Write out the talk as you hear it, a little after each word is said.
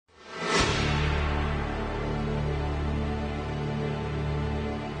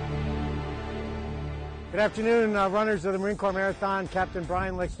Good afternoon, runners of the Marine Corps Marathon. Captain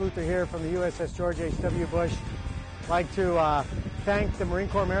Brian Lex Luthor here from the USS George H. Bush. I'd like to thank the Marine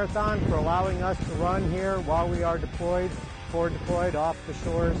Corps Marathon for allowing us to run here while we are forward deployed off the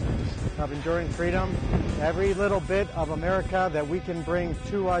shores of enduring freedom. Every little bit of America that we can bring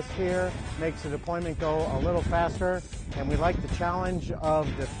to us here makes the deployment go a little faster, and we like the challenge of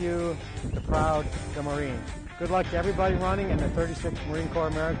the few, the proud, the Marines. Good luck to everybody running in the 36th Marine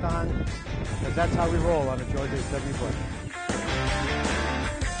Corps Marathon, because that's how we roll on the George H. Bush.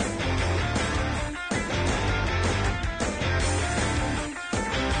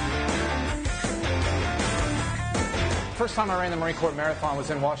 First time I ran the Marine Corps Marathon was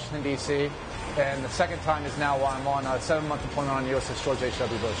in Washington, D.C., and the second time is now while I'm on a 7-month deployment on USS George H.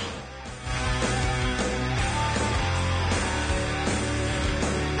 Bush.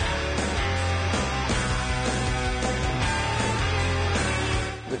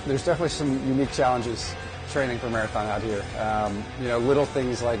 There's definitely some unique challenges training for marathon out here. Little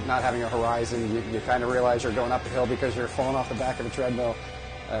things like not having a horizon. You kind of realize you're going up a hill because you're falling off the back of a treadmill,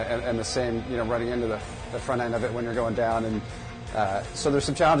 and the same, running into the front end of it when you're going down. And so there's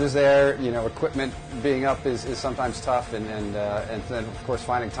some challenges there. Equipment being up is sometimes tough, and then of course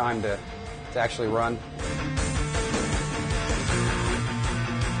finding time to actually run.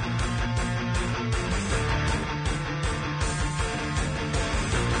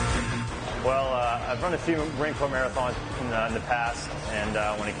 Well, I've run a few Marine Corps marathons in the past,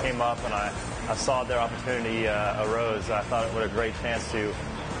 and when it came up and I saw their opportunity arose, I thought what a great chance for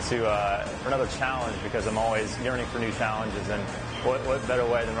another challenge, because I'm always yearning for new challenges, and what better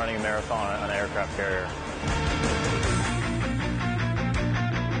way than running a marathon on an aircraft carrier.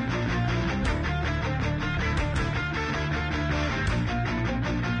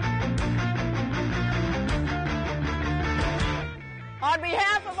 On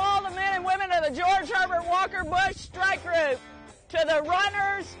behalf of all the men and women of the George Herbert Walker Bush Strike Group, to the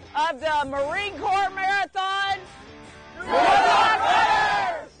runners of the Marine Corps Marathon,